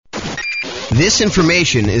This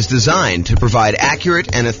information is designed to provide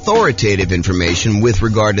accurate and authoritative information with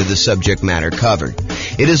regard to the subject matter covered.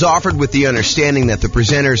 It is offered with the understanding that the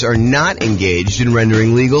presenters are not engaged in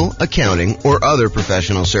rendering legal, accounting, or other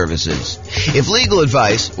professional services. If legal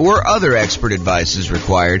advice or other expert advice is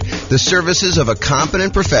required, the services of a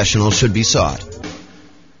competent professional should be sought.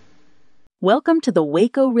 Welcome to the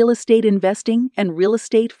Waco Real Estate Investing and Real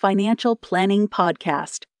Estate Financial Planning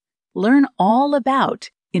Podcast. Learn all about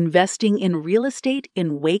investing in real estate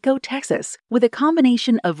in Waco, Texas, with a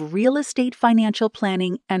combination of real estate financial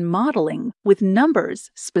planning and modeling with numbers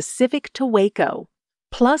specific to Waco,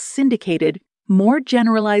 plus syndicated, more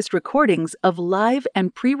generalized recordings of live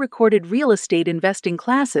and pre-recorded real estate investing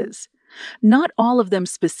classes, not all of them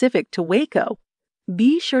specific to Waco.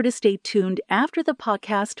 Be sure to stay tuned after the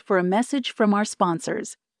podcast for a message from our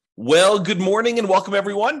sponsors. Well, good morning and welcome,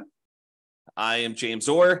 everyone. I am James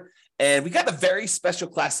Orr. And we got a very special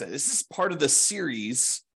class today. This is part of the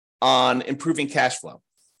series on improving cash flow.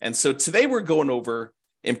 And so today we're going over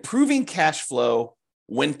improving cash flow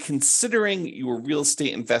when considering your real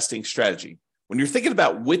estate investing strategy. When you're thinking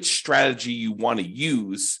about which strategy you want to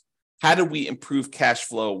use, how do we improve cash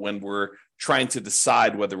flow when we're trying to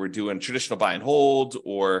decide whether we're doing traditional buy and hold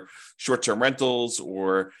or short-term rentals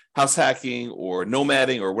or house hacking or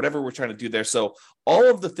nomading or whatever we're trying to do there. So all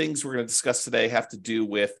of the things we're going to discuss today have to do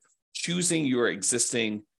with choosing your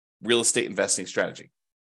existing real estate investing strategy.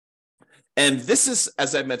 And this is,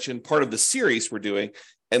 as I mentioned, part of the series we're doing.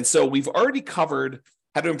 And so we've already covered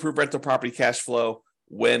how to improve rental property cash flow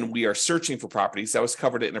when we are searching for properties. That was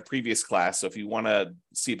covered in a previous class. So if you want to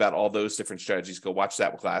see about all those different strategies, go watch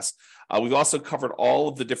that class. We've also covered all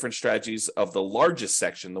of the different strategies of the largest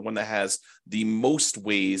section, the one that has the most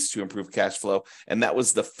ways to improve cash flow. And that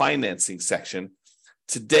was the financing section.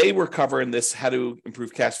 Today, we're covering this, how to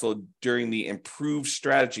improve cash flow during the improved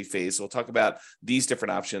strategy phase. So we'll talk about these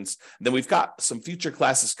different options. And then we've got some future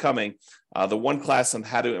classes coming. The one class on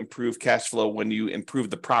how to improve cash flow when you improve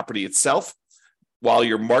the property itself, while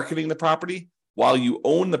you're marketing the property, while you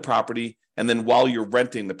own the property, and then while you're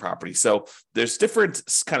renting the property. So there's different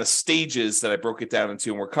kind of stages that I broke it down into,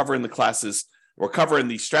 and we're covering the classes. We're covering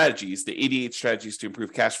these strategies, the 88 strategies to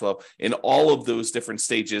improve cash flow in all of those different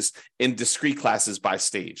stages in discrete classes by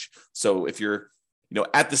stage. So if you're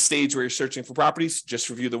at the stage where you're searching for properties, just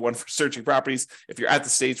review the one for searching properties. If you're at the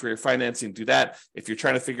stage where you're financing, do that. If you're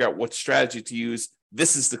trying to figure out what strategy to use,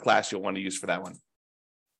 this is the class you'll want to use for that one.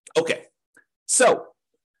 Okay, so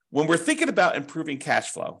when we're thinking about improving cash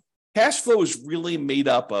flow is really made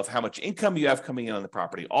up of how much income you have coming in on the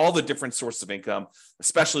property, all the different sources of income,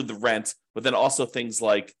 especially the rent, but then also things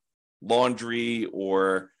like laundry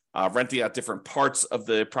or renting out different parts of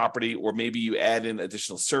the property, or maybe you add in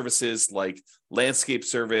additional services like landscape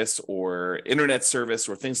service or internet service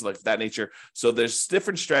or things like that nature. So there's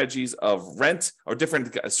different strategies of rent or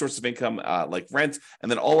different sources of income like rent, and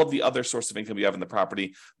then all of the other sources of income you have in the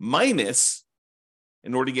property, minus,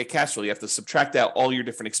 in order to get cash flow, you have to subtract out all your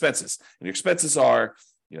different expenses. And your expenses are,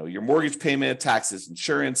 your mortgage payment, taxes,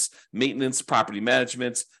 insurance, maintenance, property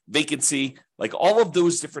management, vacancy, like all of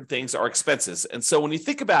those different things are expenses. And so when you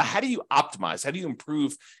think about how do you optimize, how do you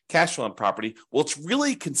improve cash flow on property? Well, it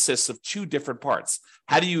really consists of two different parts.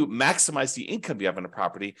 How do you maximize the income you have on a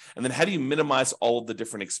property? And then how do you minimize all of the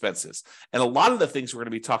different expenses? And a lot of the things we're going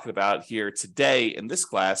to be talking about here today in this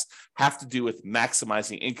class have to do with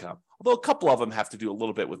maximizing income. Although a couple of them have to do a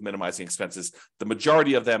little bit with minimizing expenses, the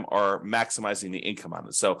majority of them are maximizing the income on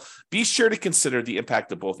it. So be sure to consider the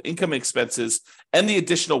impact of both income and expenses and the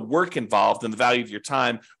additional work involved and the value of your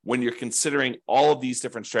time when you're considering all of these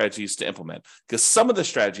different strategies to implement. Because some of the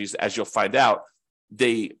strategies, as you'll find out,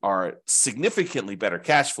 they are significantly better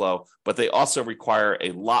cash flow, but they also require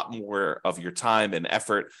a lot more of your time and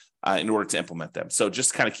effort in order to implement them. So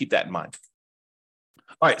just kind of keep that in mind.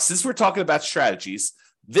 All right, since we're talking about strategies,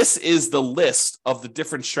 this is the list of the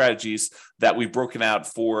different strategies that we've broken out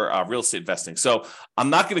for real estate investing. So I'm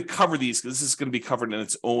not going to cover these because this is going to be covered in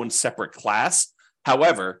its own separate class.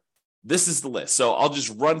 However, this is the list. So I'll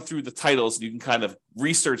just run through the titles and you can kind of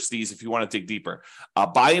research these if you want to dig deeper.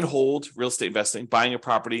 Buy and hold, real estate investing, buying a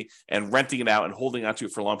property and renting it out and holding onto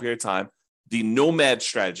it for a long period of time. The nomad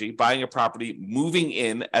strategy, buying a property, moving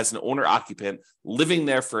in as an owner-occupant, living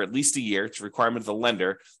there for at least a year. It's a requirement of the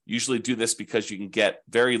lender. Usually do this because you can get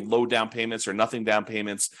very low down payments or nothing down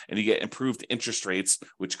payments, and you get improved interest rates,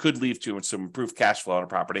 which could lead to some improved cash flow on a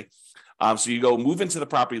property. So you go move into the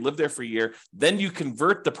property, live there for a year, then you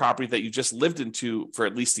convert the property that you just lived into for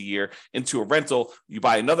at least a year into a rental. You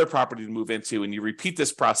buy another property to move into, and you repeat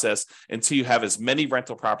this process until you have as many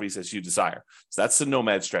rental properties as you desire. So that's the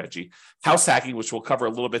nomad strategy. House hacking, which we'll cover a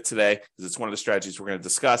little bit today, because it's one of the strategies we're going to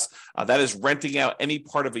discuss, that is renting out any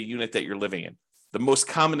part of a unit that you're living in. The most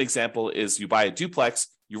common example is you buy a duplex,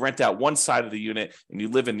 you rent out one side of the unit, and you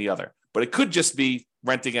live in the other. But it could just be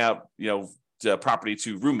renting out, the property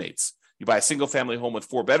to roommates. You buy a single family home with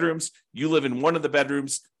 4 bedrooms, you live in one of the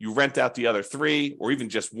bedrooms, you rent out the other 3 or even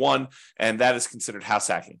just one, and that is considered house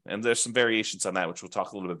hacking. And there's some variations on that, which we'll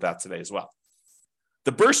talk a little bit about today as well.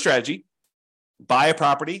 The BRRRR strategy: buy a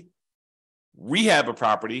property, rehab a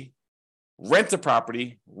property, rent a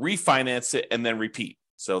property, refinance it, and then repeat.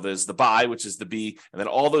 So there's the buy, which is the B, and then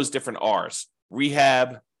all those different R's: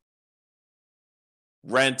 rehab,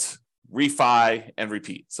 rent, refi, and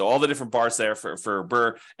repeat. So all the different bars there for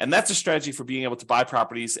BRRRR. And that's a strategy for being able to buy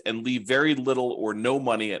properties and leave very little or no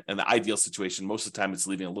money in the ideal situation. Most of the time, it's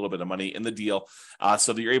leaving a little bit of money in the deal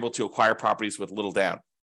so that you're able to acquire properties with little down.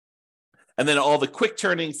 And then all the quick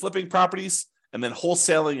turning, flipping properties, and then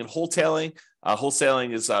wholesaling and wholetailing.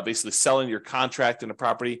 Wholesaling is basically selling your contract in a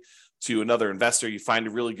property to another investor. You find a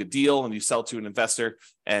really good deal and you sell to an investor,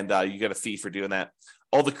 and you get a fee for doing that.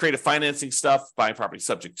 All the creative financing stuff: buying property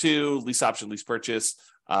subject to, lease option, lease purchase,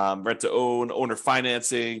 rent to own, owner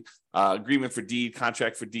financing, agreement for deed,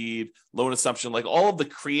 contract for deed, loan assumption, like all of the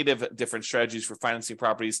creative different strategies for financing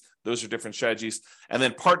properties. Those are different strategies. And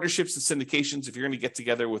then partnerships and syndications: if you're going to get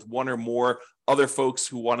together with one or more other folks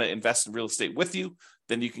who want to invest in real estate with you,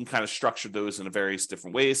 then you can kind of structure those in various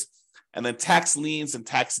different ways. And then tax liens and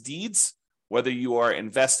tax deeds: whether you are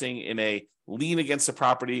investing in a lien against a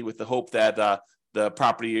property with the hope that the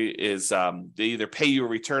property is, they either pay you a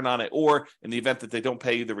return on it, or in the event that they don't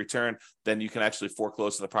pay you the return, then you can actually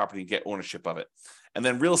foreclose on the property and get ownership of it. And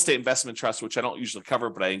then real estate investment trust, which I don't usually cover,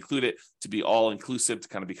 but I include it to be all inclusive, to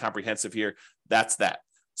kind of be comprehensive here. That's that.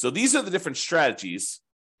 So these are the different strategies.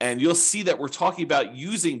 And you'll see that we're talking about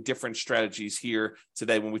using different strategies here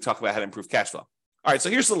today when we talk about how to improve cash flow. All right, so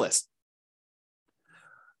here's the list.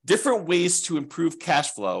 Different ways to improve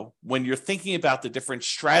cash flow when you're thinking about the different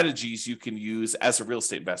strategies you can use as a real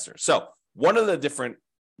estate investor. So one of the different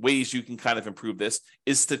ways you can kind of improve this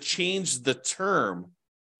is to change the term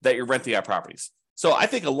that you're renting out properties. So I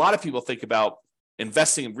think a lot of people think about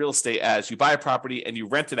investing in real estate as you buy a property and you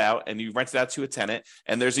rent it out, and you rent it out to a tenant,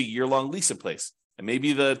 and there's a year-long lease in place. And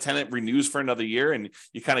maybe the tenant renews for another year, and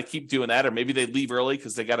you kind of keep doing that. Or maybe they leave early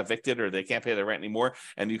because they got evicted or they can't pay their rent anymore,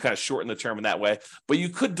 and you kind of shorten the term in that way. But you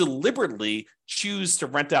could deliberately choose to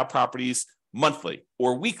rent out properties monthly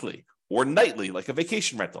or weekly or nightly, like a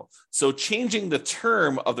vacation rental. So changing the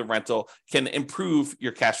term of the rental can improve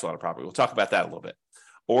your cash flow on a property. We'll talk about that a little bit.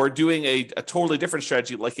 Or doing a totally different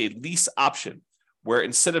strategy, like a lease option, where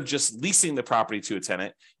instead of just leasing the property to a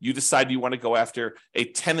tenant, you decide you want to go after a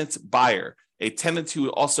tenant buyer, a tenant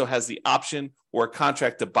who also has the option or a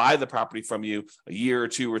contract to buy the property from you a year or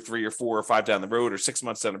 2 or 3 or 4 or 5 down the road, or 6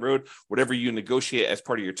 months down the road, whatever you negotiate as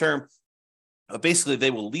part of your term. Basically,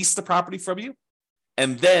 they will lease the property from you.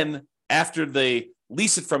 And then after they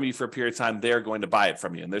lease it from you for a period of time, they're going to buy it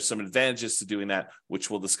from you. And there's some advantages to doing that,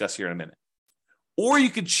 which we'll discuss here in a minute. Or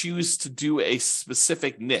you could choose to do a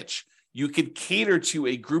specific niche. You could cater to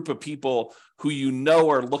a group of people who you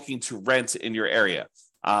know are looking to rent in your area.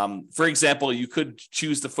 For example, you could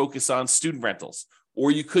choose to focus on student rentals,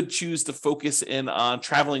 or you could choose to focus in on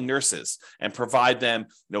traveling nurses and provide them,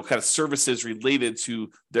 kind of services related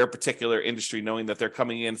to their particular industry, knowing that they're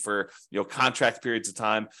coming in for, contract periods of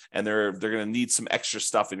time, and they're going to need some extra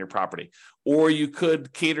stuff in your property. Or you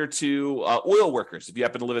could cater to oil workers if you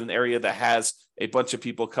happen to live in an area that has a bunch of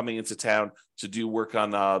people coming into town to do work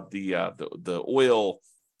on the oil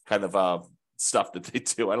kind of stuff that they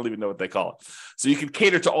do. I don't even know what they call it. So you can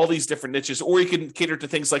cater to all these different niches, or you can cater to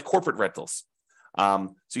things like corporate rentals.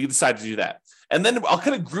 So you decide to do that. And then I'll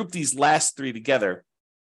kind of group these last 3 together.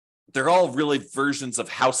 They're all really versions of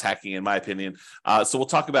house hacking, in my opinion. So we'll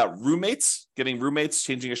talk about roommates, getting roommates,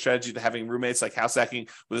 changing a strategy to having roommates, like house hacking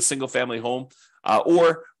with a single family home,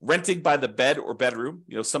 or renting by the bed or bedroom.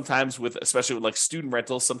 Sometimes especially with like student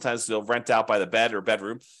rentals, sometimes they'll rent out by the bed or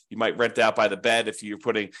bedroom. You might rent out by the bed if you're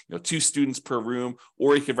putting 2 students per room,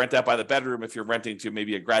 or you could rent out by the bedroom if you're renting to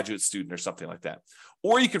maybe a graduate student or something like that.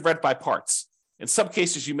 Or you could rent by parts. In some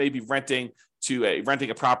cases, you may be renting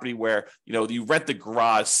a property where you rent the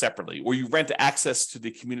garage separately, or you rent access to the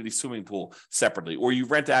community swimming pool separately, or you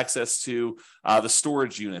rent access to the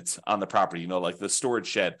storage units on the property, like the storage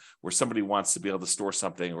shed where somebody wants to be able to store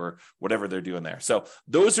something or whatever they're doing there. So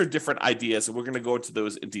those are different ideas, and we're going to go into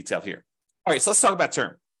those in detail here. All right, so let's talk about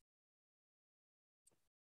term.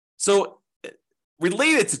 So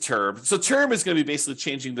related to term, so term is going to be basically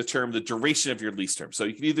changing the term, the duration of your lease term. So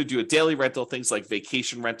you can either do a daily rental, things like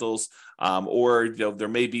vacation rentals, or there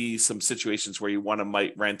may be some situations where you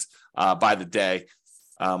might rent by the day,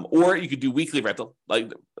 or you could do weekly rental. I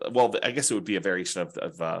guess it would be a variation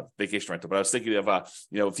of vacation rental. But I was thinking of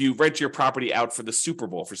if you rent your property out for the Super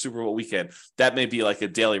Bowl weekend, that may be like a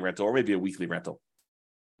daily rental or maybe a weekly rental.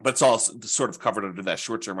 But it's all sort of covered under that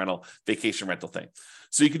short-term rental, vacation rental thing.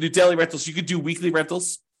 So you can do daily rentals. You could do weekly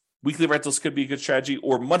rentals. Weekly rentals could be a good strategy,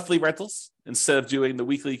 or monthly rentals. Instead of doing the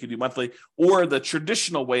weekly, you could do monthly. Or the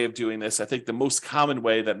traditional way of doing this, I think the most common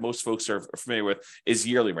way that most folks are familiar with is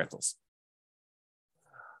yearly rentals.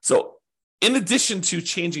 So in addition to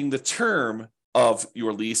changing the term of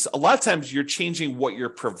your lease, a lot of times you're changing what you're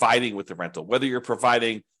providing with the rental, whether you're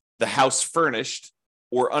providing the house furnished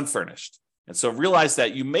or unfurnished. And so realize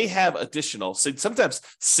that you may have sometimes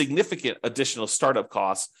significant additional startup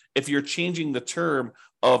costs if you're changing the term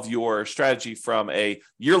of your strategy from a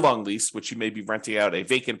year-long lease, which you may be renting out a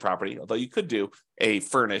vacant property, although you could do a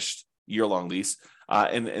furnished year-long lease,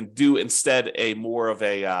 and do instead a more of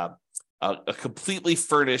a completely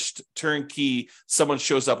furnished turnkey. Someone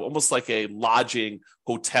shows up almost like a lodging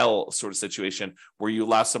hotel sort of situation where you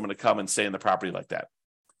allow someone to come and stay in the property like that.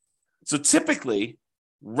 So typically,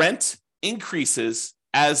 rent increases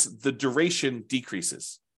as the duration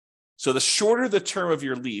decreases. So the shorter the term of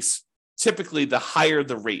your lease, typically the higher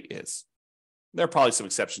the rate is. There are probably some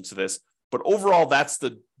exceptions to this, but overall, that's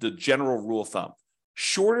the general rule of thumb.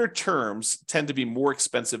 Shorter terms tend to be more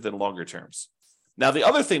expensive than longer terms. Now, the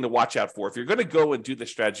other thing to watch out for, if you're going to go and do the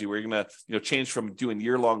strategy where you're going to change from doing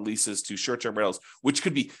year-long leases to short-term rentals, which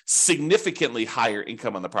could be significantly higher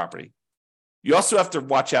income on the property, you also have to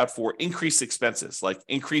watch out for increased expenses, like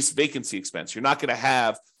increased vacancy expense. You're not going to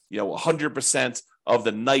have 100% of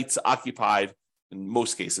the nights occupied in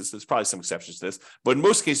most cases. There's probably some exceptions to this, but in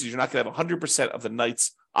most cases, you're not going to have 100% of the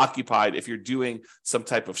nights occupied if you're doing some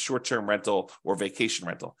type of short-term rental or vacation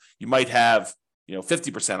rental. You might have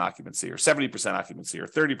 50% occupancy or 70% occupancy or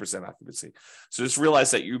 30% occupancy. So just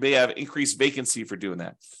realize that you may have increased vacancy for doing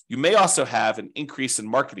that. You may also have an increase in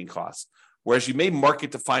marketing costs. Whereas you may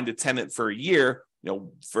market to find a tenant for a year,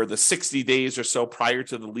 for the 60 days or so prior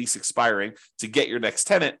to the lease expiring to get your next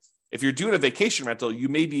tenant. If you're doing a vacation rental, you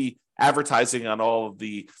may be advertising on all of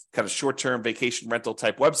the kind of short-term vacation rental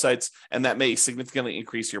type websites, and that may significantly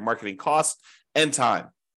increase your marketing costs and time.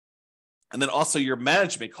 And then also your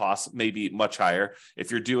management costs may be much higher. If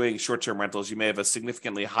you're doing short-term rentals, you may have a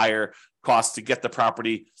significantly higher cost to get the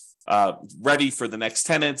property ready for the next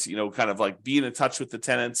tenants, kind of like being in touch with the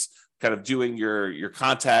tenants, kind of doing your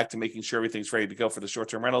contact and making sure everything's ready to go for the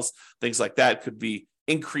short-term rentals. Things like that could be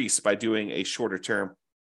increased by doing a shorter term.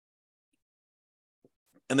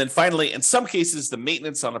 And then finally, in some cases, the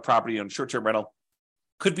maintenance on the property on short-term rental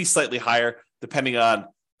could be slightly higher depending on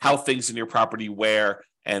how things in your property wear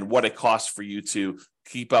and what it costs for you to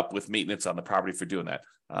keep up with maintenance on the property for doing that.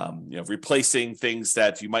 Replacing things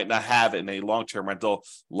that you might not have in a long-term rental,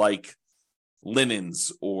 like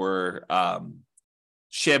linens or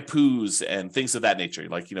shampoos and things of that nature.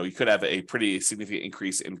 You could have a pretty significant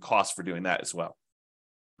increase in cost for doing that as well.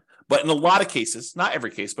 But in a lot of cases, not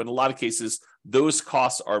every case, but in a lot of cases, those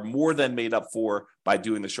costs are more than made up for by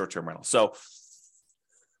doing the short-term rental. So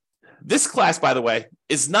this class, by the way,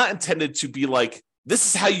 is not intended to be like, this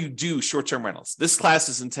is how you do short-term rentals. This class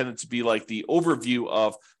is intended to be like the overview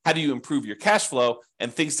of how do you improve your cash flow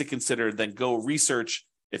and things to consider, then go research.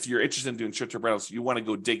 If you're interested in doing short-term rentals, you want to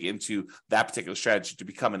go dig into that particular strategy to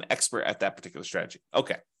become an expert at that particular strategy.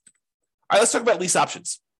 Okay. All right, let's talk about lease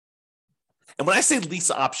options. And when I say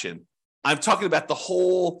lease option, I'm talking about the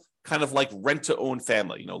whole kind of like rent-to-own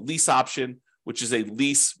family. Lease option, which is a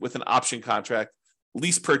lease with an option contract.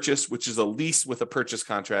 Lease purchase, which is a lease with a purchase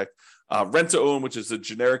contract. Rent-to-own, which is a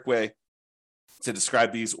generic way to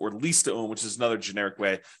describe these, or lease to own, which is another generic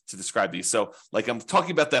way to describe these. So I'm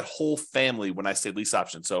talking about that whole family when I say lease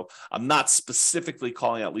option. So I'm not specifically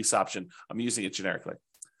calling out lease option. I'm using it generically.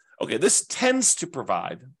 Okay, this tends to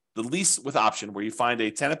provide the lease with option where you find a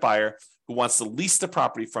tenant buyer who wants to lease the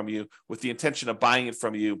property from you with the intention of buying it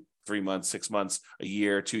from you 3 months, 6 months, a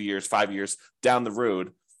year, 2 years, 5 years down the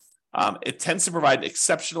road. It tends to provide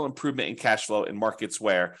exceptional improvement in cash flow in markets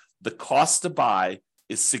where the cost to buy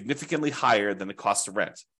is significantly higher than the cost to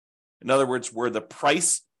rent. In other words, where the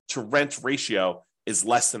price to rent ratio is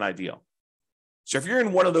less than ideal. So if you're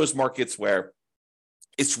in one of those markets where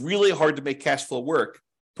it's really hard to make cash flow work,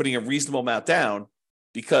 putting a reasonable amount down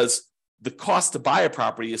because the cost to buy a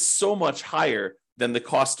property is so much higher than the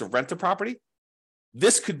cost to rent a property,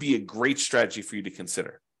 this could be a great strategy for you to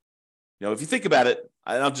consider. If you think about it,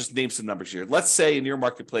 and I'll just name some numbers here. Let's say in your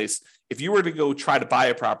marketplace, if you were to go try to buy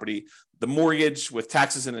a property, the mortgage with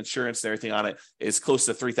taxes and insurance and everything on it is close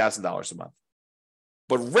to $3,000 a month.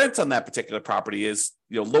 But rent on that particular property is,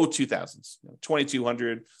 low 2000s,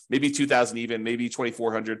 2,200, maybe 2,000 even, maybe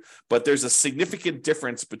 2,400. But there's a significant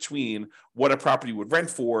difference between what a property would rent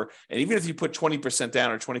for, and even if you put 20%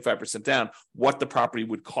 down or 25% down, what the property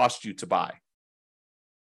would cost you to buy.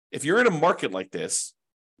 If you're in a market like this,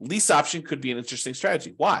 lease option could be an interesting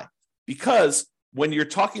strategy. Why? Because when you're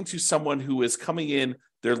talking to someone who is coming in,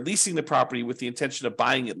 they're leasing the property with the intention of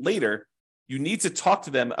buying it later, you need to talk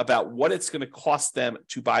to them about what it's going to cost them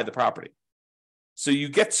to buy the property. So you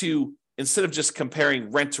get to, instead of just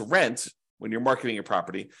comparing rent to rent when you're marketing your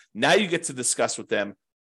property, now you get to discuss with them,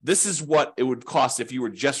 this is what it would cost if you were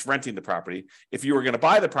just renting the property. If you were going to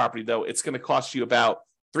buy the property, though, it's going to cost you about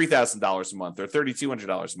 $3,000 a month or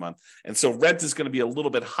 $3,200 a month. And so rent is going to be a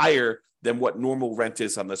little bit higher than what normal rent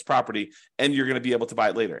is on this property, and you're going to be able to buy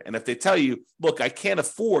it later. And if they tell you, look, I can't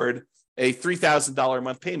afford a $3,000 a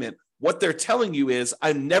month payment, what they're telling you is,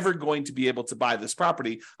 I'm never going to be able to buy this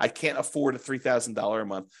property. I can't afford a $3,000 a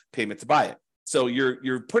month payment to buy it. So you're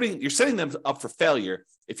setting them up for failure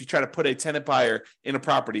if you try to put a tenant buyer in a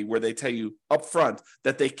property where they tell you up front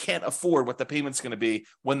that they can't afford what the payment's going to be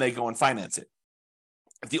when they go and finance it.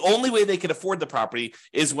 If the only way they can afford the property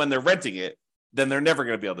is when they're renting it, then they're never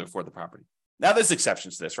going to be able to afford the property. Now, there's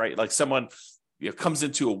exceptions to this, right? Like someone comes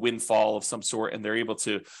into a windfall of some sort and they're able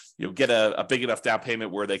to get a big enough down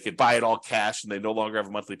payment where they could buy it all cash and they no longer have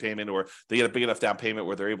a monthly payment, or they get a big enough down payment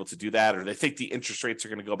where they're able to do that, or they think the interest rates are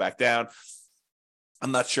going to go back down.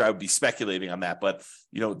 I'm not sure I would be speculating on that, but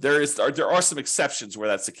there are some exceptions where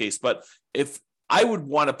that's the case. But if I would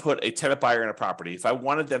want to put a tenant buyer in a property, if I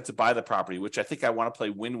wanted them to buy the property, which I think I want to play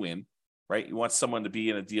win-win, right? You want someone to be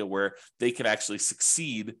in a deal where they can actually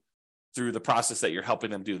succeed through the process that you're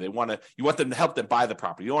helping them do. You want them to help them buy the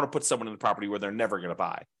property. You don't want to put someone in the property where they're never going to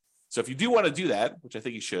buy. So if you do want to do that, which I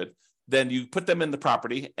think you should, then you put them in the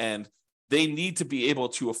property and they need to be able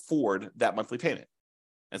to afford that monthly payment.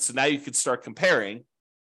 And so now you can start comparing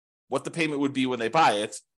what the payment would be when they buy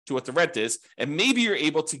it to what the rent is, and maybe you're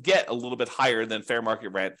able to get a little bit higher than fair market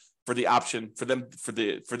rent for the option for them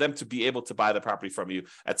to be able to buy the property from you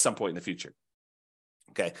at some point in the future.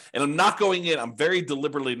 Okay, and I'm very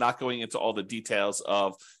deliberately not going into all the details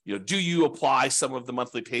of, do you apply some of the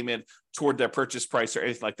monthly payment toward their purchase price or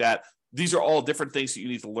anything like that. These are all different things that you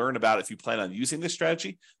need to learn about if you plan on using this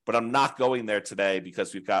strategy, but I'm not going there today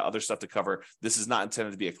because we've got other stuff to cover. This is not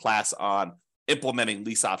intended to be a class on implementing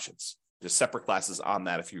lease options. There's separate classes on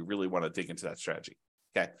that if you really want to dig into that strategy.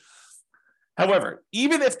 Okay. However,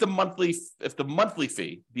 even if the monthly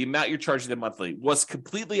fee, the amount you're charging them monthly, was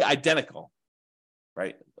completely identical,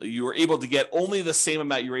 right? You were able to get only the same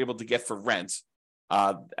amount you were able to get for rent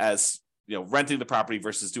as renting the property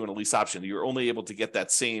versus doing a lease option. You're only able to get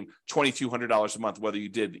that same $2,200 a month, whether you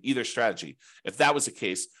did either strategy. If that was the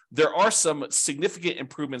case, there are some significant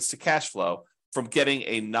improvements to cash flow from getting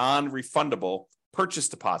a non-refundable purchase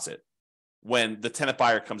deposit when the tenant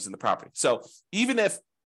buyer comes in the property. So even if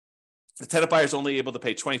the tenant buyer is only able to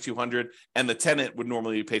pay $2,200 and the tenant would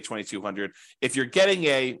normally pay $2,200, if you're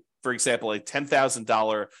getting for example, a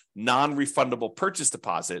 $10,000 non-refundable purchase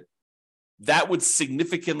deposit, that would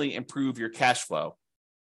significantly improve your cash flow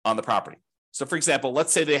on the property. So for example,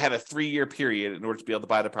 let's say they had a 3-year period in order to be able to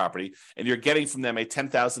buy the property, and you're getting from them a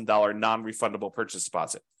 $10,000 non-refundable purchase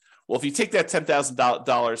deposit. Well, if you take that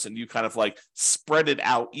 $10,000 and you kind of like spread it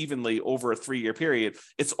out evenly over a 3-year period,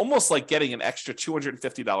 it's almost like getting an extra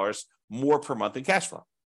 $250 more per month in cash flow.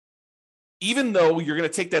 Even though you're going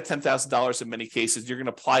to take that $10,000 in many cases, you're going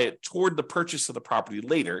to apply it toward the purchase of the property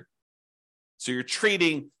later. So you're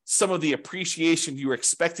trading some of the appreciation you were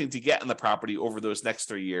expecting to get in the property over those next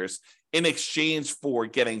 3 years in exchange for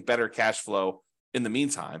getting better cash flow in the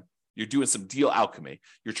meantime. You're doing some deal alchemy.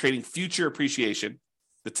 You're trading future appreciation,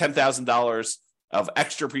 the $10,000 of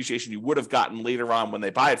extra appreciation you would have gotten later on when they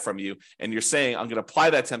buy it from you, and you're saying, I'm going to apply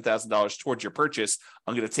that $10,000 towards your purchase.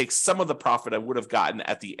 I'm going to take some of the profit I would have gotten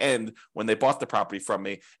at the end when they bought the property from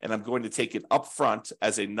me, and I'm going to take it up front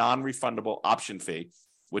as a non-refundable option fee,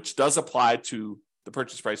 which does apply to the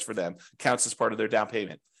purchase price for them, counts as part of their down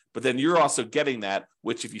payment. But then you're also getting that,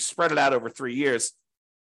 which if you spread it out over 3 years,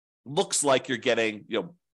 looks like you're getting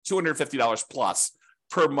 $250 plus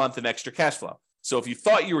per month in extra cash flow. So if you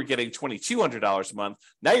thought you were getting $2,200 a month,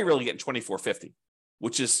 now you're really getting $2,450,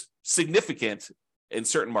 which is significant in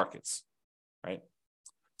certain markets, right?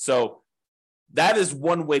 So that is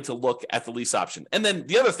one way to look at the lease option. And then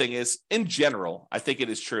the other thing is, in general, I think it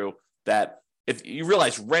is true that if you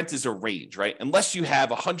realize rent is a range, right? Unless you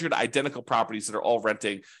have 100 identical properties that are all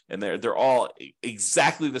renting and they're all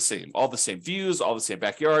exactly the same, all the same views, all the same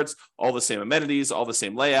backyards, all the same amenities, all the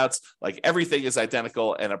same layouts, like everything is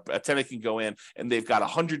identical, and a tenant can go in and they've got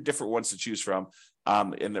 100 different ones to choose from,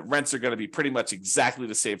 and the rents are going to be pretty much exactly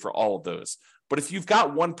the same for all of those. But if you've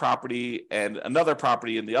got one property and another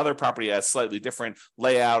property, and the other property has slightly different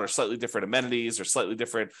layout or slightly different amenities or slightly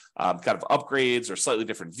different kind of upgrades or slightly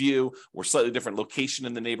different view or slightly different location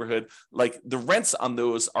in the neighborhood, like the rents on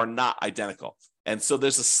those are not identical. And so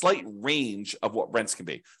there's a slight range of what rents can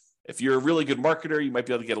be. If you're a really good marketer, you might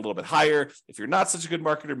be able to get a little bit higher. If you're not such a good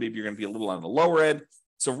marketer, maybe you're going to be a little on the lower end.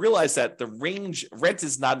 So realize that the range, rent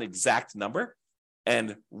is not an exact number,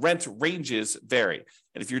 and rent ranges vary.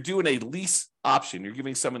 And if you're doing a lease option, you're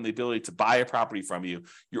giving someone the ability to buy a property from you,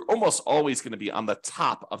 you're almost always going to be on the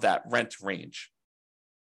top of that rent range.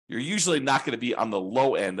 You're usually not going to be on the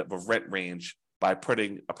low end of a rent range by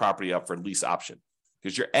putting a property up for lease option,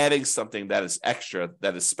 because you're adding something that is extra,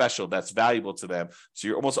 that is special, that's valuable to them. So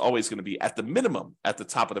you're almost always going to be at the minimum at the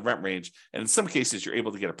top of the rent range. And in some cases, you're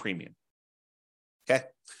able to get a premium. Okay.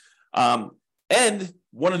 And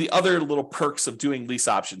one of the other little perks of doing lease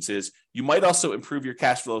options is you might also improve your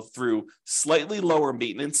cash flow through slightly lower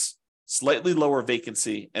maintenance, slightly lower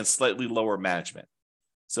vacancy, and slightly lower management.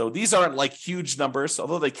 So these aren't like huge numbers,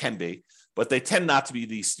 although they can be, but they tend not to be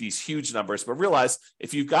these huge numbers. But realize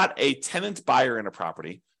if you've got a tenant buyer in a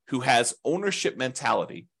property who has ownership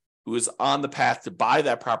mentality, who is on the path to buy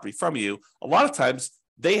that property from you, a lot of times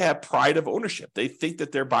they have pride of ownership. They think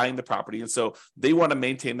that they're buying the property, and so they want to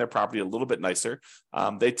maintain their property a little bit nicer.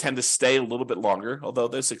 They tend to stay a little bit longer, although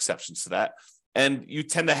there's exceptions to that. And you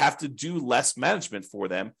tend to have to do less management for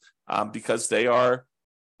them because they are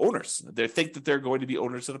owners. They think that they're going to be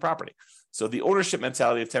owners of the property. So the ownership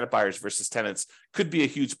mentality of tenant buyers versus tenants could be a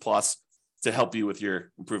huge plus to help you with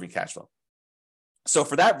your improving cash flow. So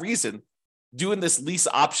for that reason, doing this lease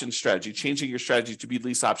option strategy, changing your strategy to be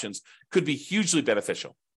lease options, could be hugely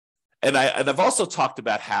beneficial. And I've also talked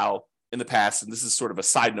about how in the past, and this is sort of a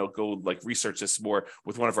side note, go like research this more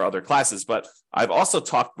with one of our other classes, but I've also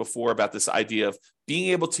talked before about this idea of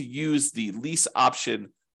being able to use the lease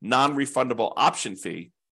option non-refundable option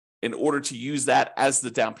fee in order to use that as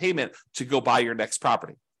the down payment to go buy your next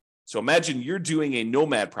property. So imagine you're doing a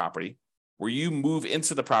nomad property where you move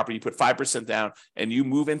into the property, you put 5% down, and you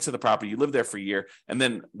move into the property, you live there for a year. And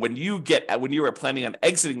then when you are planning on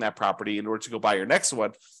exiting that property in order to go buy your next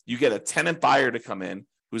one, you get a tenant buyer to come in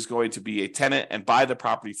who's going to be a tenant and buy the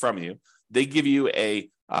property from you. They give you a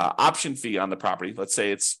option fee on the property. Let's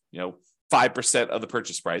say it's 5% of the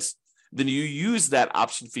purchase price. Then you use that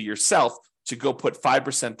option fee yourself to go put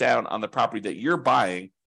 5% down on the property that you're buying,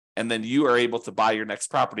 and then you are able to buy your next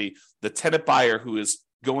property. The tenant buyer who is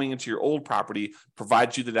going into your old property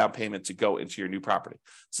provides you the down payment to go into your new property.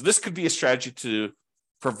 So this could be a strategy to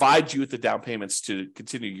provide you with the down payments to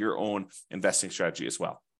continue your own investing strategy as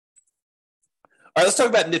well. All right, let's talk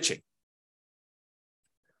about niching.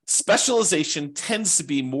 Specialization tends to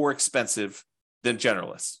be more expensive than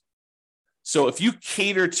generalists. So if you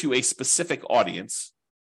cater to a specific audience,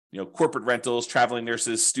 corporate rentals, traveling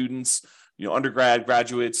nurses, students, undergrad,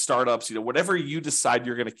 graduates, startups, whatever you decide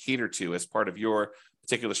you're going to cater to as part of your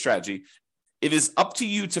particular strategy, it is up to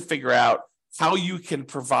you to figure out how you can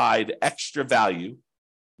provide extra value,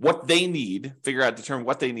 what they need, determine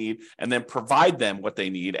what they need, and then provide them what they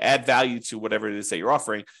need, add value to whatever it is that you're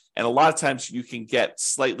offering. And a lot of times you can get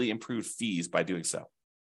slightly improved fees by doing so.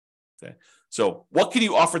 Okay. So what can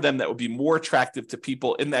you offer them that would be more attractive to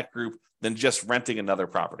people in that group than just renting another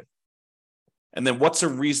property? And then what's a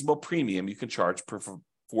reasonable premium you can charge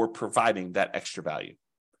for providing that extra value?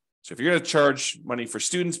 So if you're going to charge money for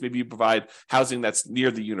students, maybe you provide housing that's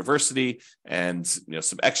near the university and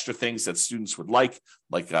some extra things that students would like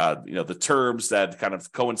the terms that kind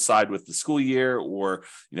of coincide with the school year, or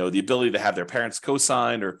the ability to have their parents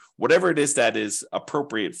co-sign, or whatever it is that is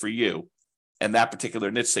appropriate for you and that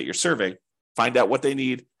particular niche that you're serving. Find out what they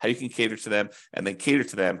need, how you can cater to them, and then cater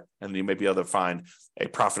to them, and you may be able to find a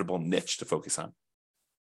profitable niche to focus on.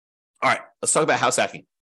 All right, let's talk about house hacking.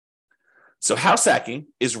 So house hacking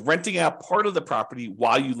is renting out part of the property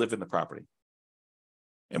while you live in the property.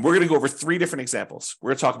 And we're going to go over 3 different examples. We're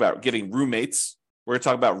going to talk about getting roommates. We're going to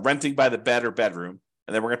talk about renting by the bed or bedroom.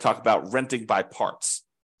 And then we're going to talk about renting by parts.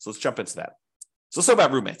 So let's jump into that. So let's talk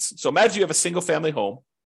about roommates. So imagine you have a single family home.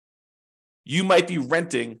 You might be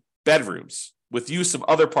renting bedrooms with use of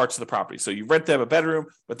other parts of the property. So you rent them a bedroom,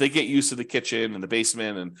 but they get use of the kitchen and the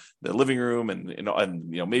basement and the living room and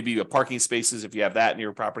maybe a parking spaces if you have that in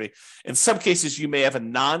your property. In some cases, you may have a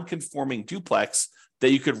non-conforming duplex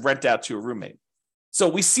that you could rent out to a roommate. So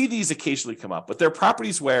we see these occasionally come up, but they're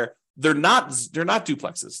properties where they're not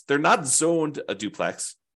duplexes. They're not zoned a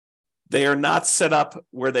duplex. They are not set up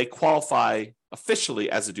where they qualify officially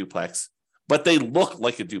as a duplex, but they look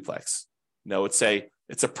like a duplex. It's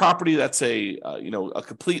a property that's a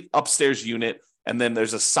complete upstairs unit, and then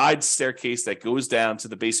there's a side staircase that goes down to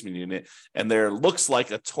the basement unit, and there looks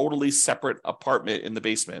like a totally separate apartment in the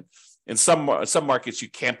basement. In some markets, you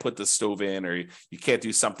can't put the stove in, or you can't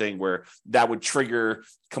do something where that would trigger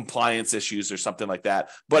compliance issues or something like that.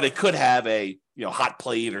 But it could have a hot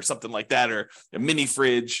plate or something like that, or a mini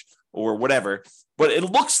fridge or whatever. But it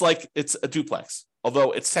looks like it's a duplex,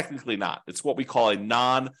 although it's technically not. It's what we call a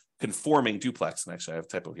non-conforming duplex. And actually, I have a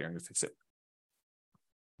typo here. I'm going to fix it.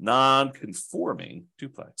 Non-conforming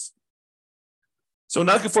duplex. So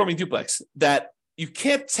non-conforming duplex that you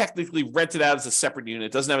can't technically rent it out as a separate unit.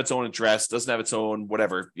 It doesn't have its own address, doesn't have its own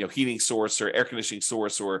whatever, heating source or air conditioning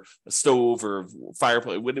source or a stove or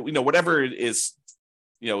fireplace, whatever it is,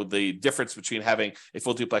 the difference between having a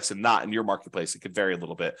full duplex and not in your marketplace, it could vary a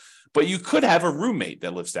little bit. But you could have a roommate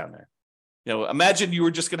that lives down there. Imagine you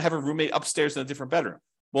were just going to have a roommate upstairs in a different bedroom.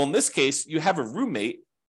 Well, in this case, you have a roommate,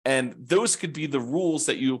 and those could be the rules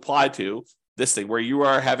that you apply to this thing where you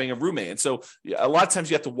are having a roommate. And so a lot of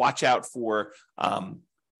times you have to watch out for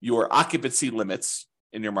your occupancy limits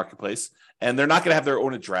in your marketplace, and they're not going to have their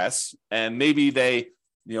own address. And maybe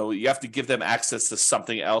you have to give them access to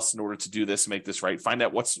something else in order to do this, make this right. Find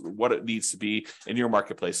out what it needs to be in your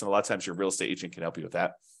marketplace. And a lot of times your real estate agent can help you with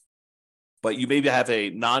that. But you maybe have a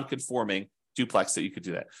non-conforming duplex that you could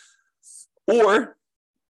do that. Or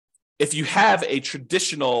if you have a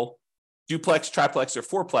traditional duplex, triplex, or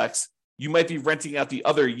fourplex, you might be renting out the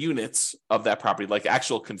other units of that property, like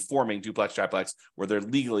actual conforming duplex, triplex, where they're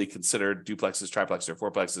legally considered duplexes, triplexes, or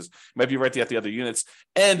fourplexes. You might be renting out the other units.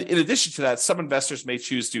 And in addition to that, some investors may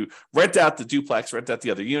choose to rent out the duplex, rent out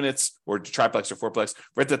the other units, or triplex or fourplex,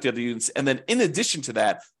 rent out the other units. And then in addition to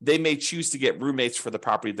that, they may choose to get roommates for the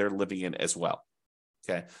property they're living in as well.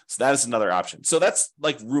 Okay, so that is another option. So that's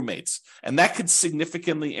like roommates, and that could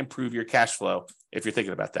significantly improve your cash flow if you're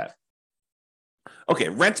thinking about that. Okay,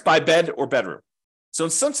 rent by bed or bedroom. So in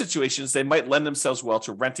some situations, they might lend themselves well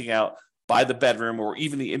to renting out by the bedroom or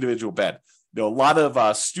even the individual bed. A lot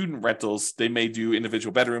of student rentals, they may do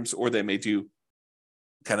individual bedrooms, or they may do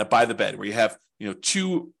kind of by the bed, where you have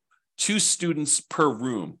two students per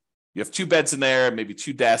room. You have two beds in there, maybe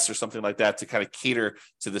two desks or something like that to kind of cater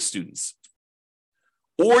to the students.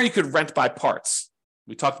 Or you could rent by parts.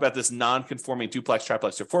 We talked about this non-conforming duplex,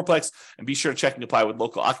 triplex, or fourplex, and be sure to check and apply with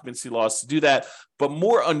local occupancy laws to do that. But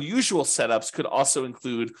more unusual setups could also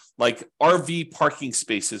include like RV parking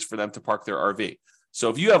spaces for them to park their RV. So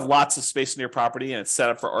if you have lots of space in your property and it's set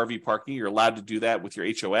up for RV parking, you're allowed to do that with your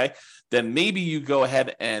HOA, then maybe you go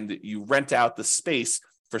ahead and you rent out the space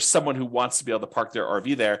for someone who wants to be able to park their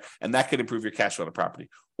RV there, and that could improve your cash flow on the property.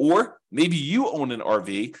 Or maybe you own an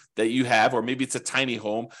RV that you have, or maybe it's a tiny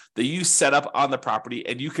home that you set up on the property,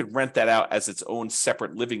 and you could rent that out as its own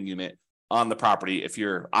separate living unit on the property if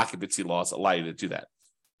your occupancy laws allow you to do that.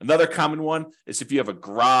 Another common one is if you have a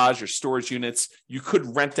garage or storage units, you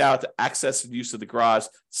could rent out the access and use of the garage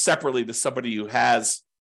separately to somebody who has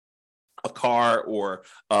a car or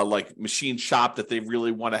like machine shop that they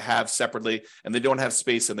really want to have separately, and they don't have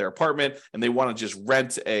space in their apartment, and they want to just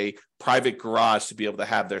rent a private garage to be able to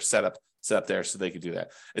have their setup there so they can do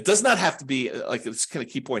that. It does not have to be, like, it's kind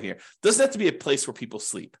of key point here, it doesn't have to be a place where people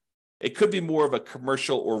sleep. It could be more of a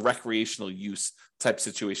commercial or recreational use type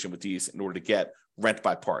situation with these in order to get rent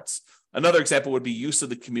by parts. Another example would be use of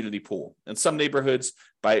the community pool. In some neighborhoods,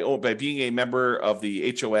 by being a member of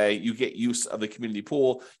the HOA, you get use of the community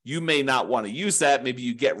pool. You may not want to use that. Maybe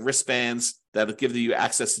you get wristbands that'll give you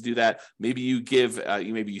access to do that. Maybe you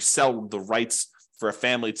maybe you sell the rights for a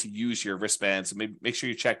family to use your wristbands. Maybe make sure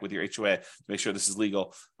you check with your HOA to make sure this is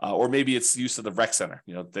legal. Or maybe it's use of the rec center.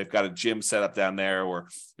 They've got a gym set up down there, or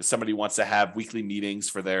if somebody wants to have weekly meetings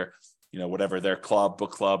for their whatever, their club,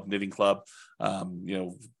 book club, knitting club,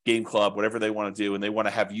 game club, whatever they want to do, and they want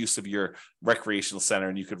to have use of your recreational center,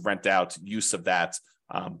 and you could rent out use of that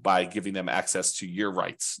by giving them access to your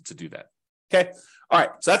rights to do that. Okay. All right.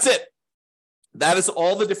 So that's it. That is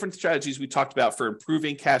all the different strategies we talked about for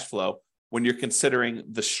improving cash flow when you're considering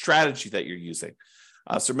the strategy that you're using.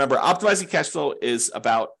 So remember, optimizing cash flow is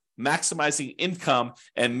about maximizing income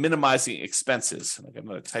and minimizing expenses. I got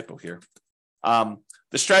another typo here.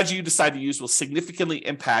 The strategy you decide to use will significantly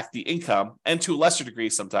impact the income and, to a lesser degree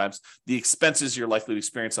sometimes, the expenses you're likely to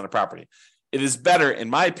experience on a property. It is better, in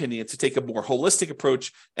my opinion, to take a more holistic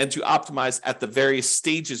approach and to optimize at the various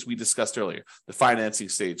stages we discussed earlier: the financing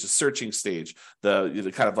stage, the searching stage,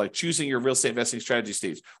 the kind of like choosing your real estate investing strategy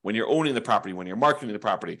stage, when you're owning the property, when you're marketing the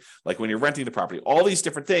property, like when you're renting the property, all these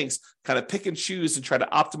different things. Kind of pick and choose and try to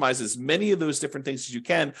optimize as many of those different things as you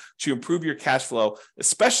can to improve your cash flow,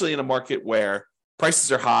 especially in a market where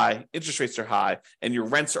prices are high, interest rates are high, and your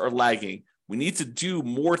rents are lagging. We need to do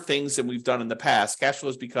more things than we've done in the past. Cash flow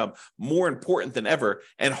has become more important than ever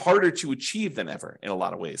and harder to achieve than ever in a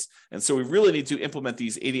lot of ways. And so we really need to implement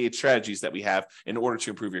these 88 strategies that we have in order to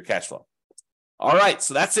improve your cash flow. All right,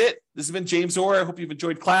 so that's it. This has been James Orr. I hope you've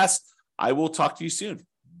enjoyed class. I will talk to you soon.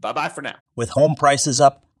 Bye-bye for now. With home prices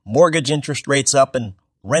up, mortgage interest rates up, and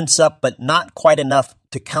rents up, but not quite enough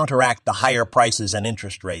to counteract the higher prices and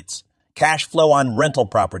interest rates, cash flow on rental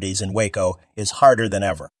properties in Waco is harder than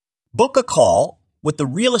ever. Book a call with the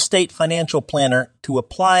Real Estate Financial Planner to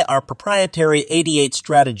apply our proprietary 88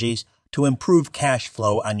 strategies to improve cash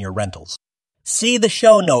flow on your rentals. See the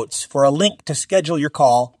show notes for a link to schedule your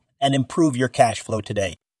call and improve your cash flow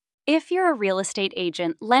today. If you're a real estate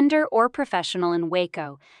agent, lender, or professional in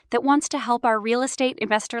Waco that wants to help our real estate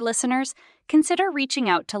investor listeners, consider reaching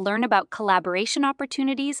out to learn about collaboration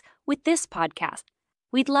opportunities with this podcast.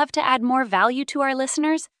 We'd love to add more value to our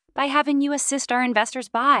listeners by having you assist our investors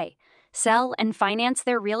buy, sell, and finance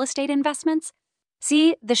their real estate investments.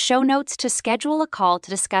 See the show notes to schedule a call to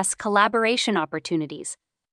discuss collaboration opportunities.